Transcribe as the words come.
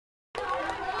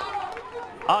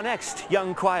Our next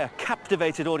young choir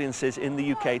captivated audiences in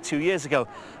the UK 2 years ago.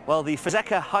 Well, the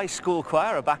Fezeka High School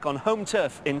Choir are back on home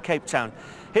turf in Cape Town.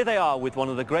 Here they are with one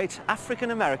of the great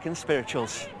African-American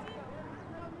spirituals.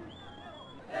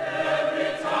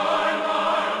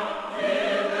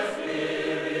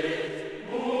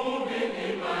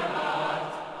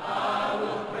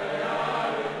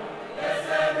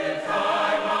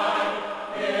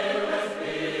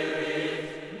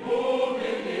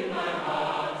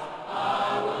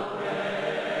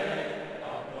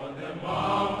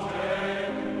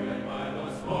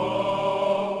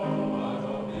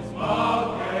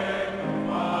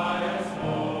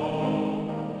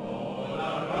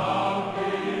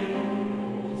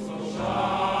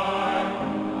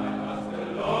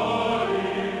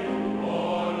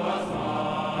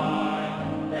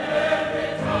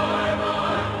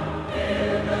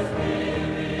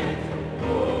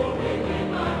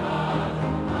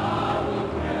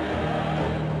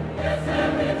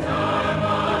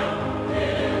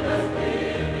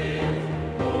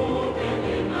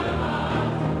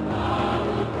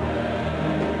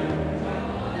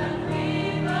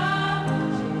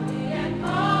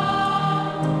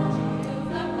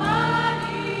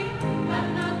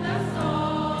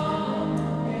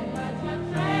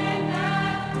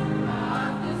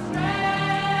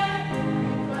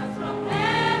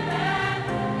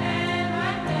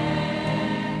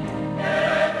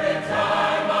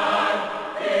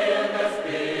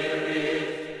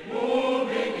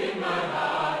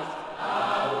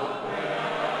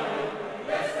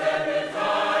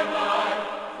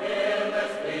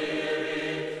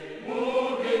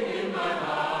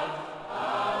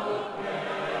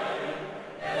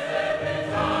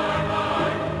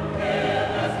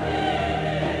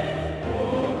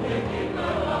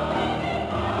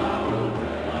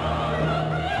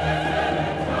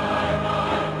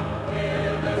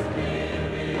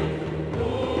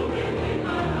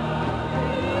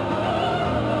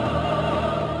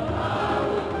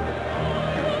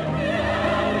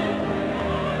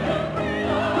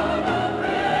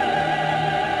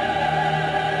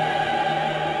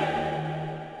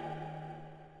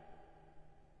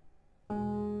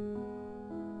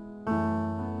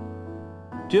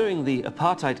 During the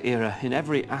apartheid era, in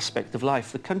every aspect of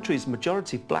life, the country's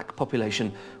majority black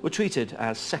population were treated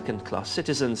as second-class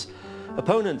citizens.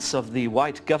 Opponents of the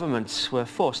white government were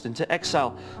forced into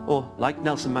exile, or, like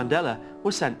Nelson Mandela,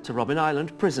 were sent to Robben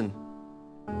Island prison.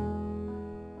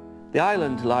 The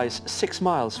island lies 6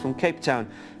 miles from Cape Town,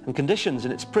 and conditions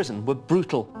in its prison were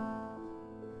brutal.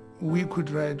 We could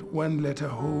write 1 letter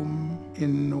home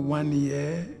in 1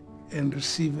 year and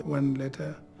receive 1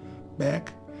 letter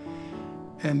back.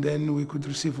 And then we could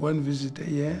receive 1 visit a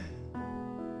year.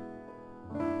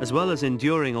 As well as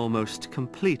enduring almost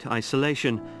complete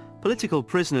isolation, political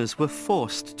prisoners were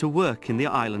forced to work in the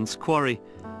island's quarry.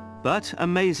 But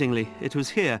amazingly, it was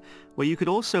here where you could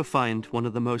also find one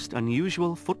of the most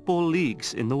unusual football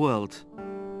leagues in the world.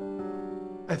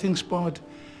 I think sport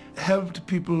helped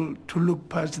people to look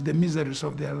past the miseries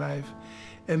of their life,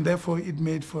 and therefore it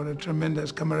made for a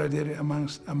tremendous camaraderie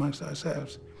amongst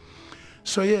ourselves.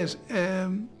 So yes,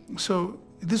 so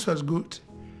this was good.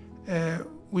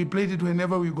 We played it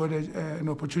whenever we got an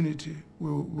opportunity.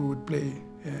 We would play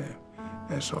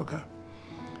soccer.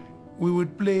 We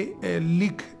would play a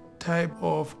league type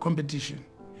of competition,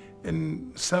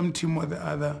 and some team or the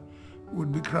other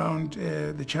would be crowned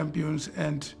the champions,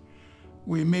 and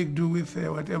we make do with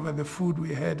whatever the food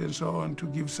we had and so on to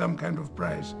give some kind of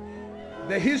prize.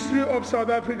 The history of South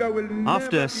Africa will never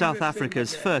After South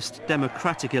Africa's first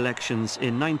democratic elections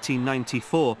in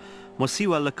 1994,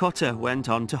 Mosiuoa Lekota went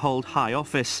on to hold high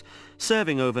office,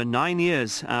 serving over 9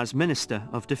 years as Minister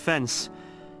of Defence.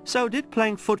 So did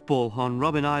playing football on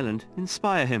Robben Island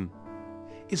inspire him?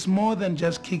 It's more than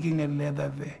just kicking a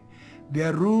leather there.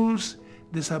 There are rules,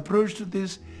 there's approach to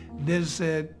this, there's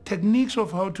techniques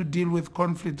of how to deal with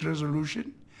conflict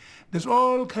resolution. There's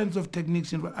all kinds of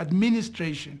techniques in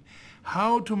administration,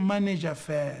 how to manage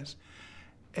affairs,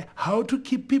 how to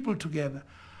keep people together,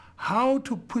 how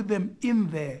to put them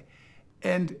in there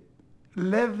and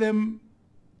let them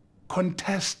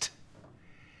contest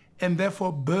and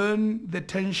therefore burn the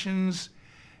tensions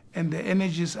and the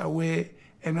energies away,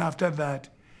 and after that,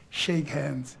 shake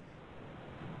hands.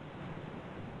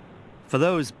 For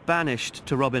those banished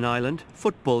to Robben Island,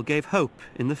 football gave hope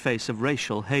in the face of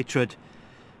racial hatred.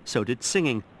 So did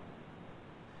singing.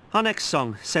 Our next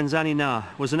song, Senzeni Na,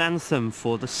 was an anthem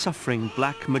for the suffering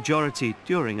black majority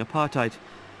during apartheid.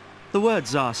 The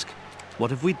words ask, "What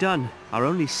have we done? Our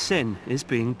only sin is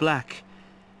being black."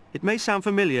 It may sound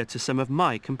familiar to some of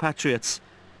my compatriots,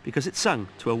 because it's sung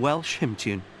to a Welsh hymn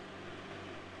tune.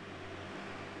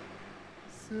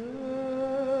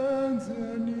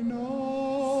 Senzeni Na.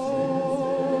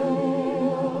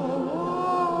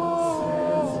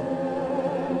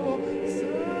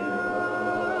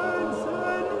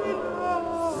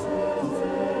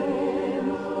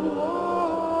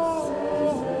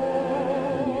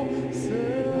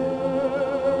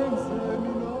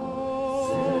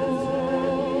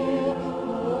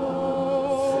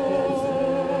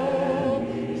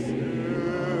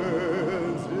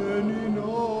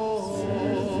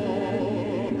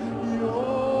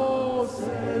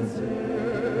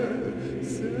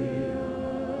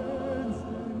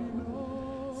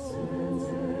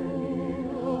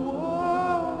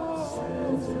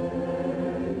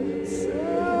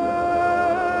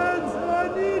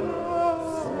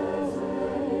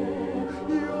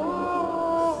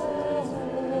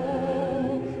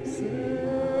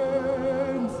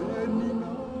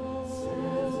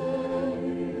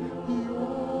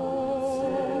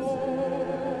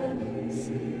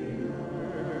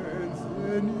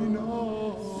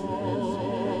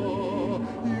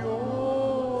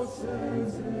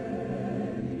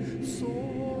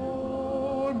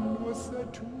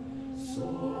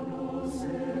 Sono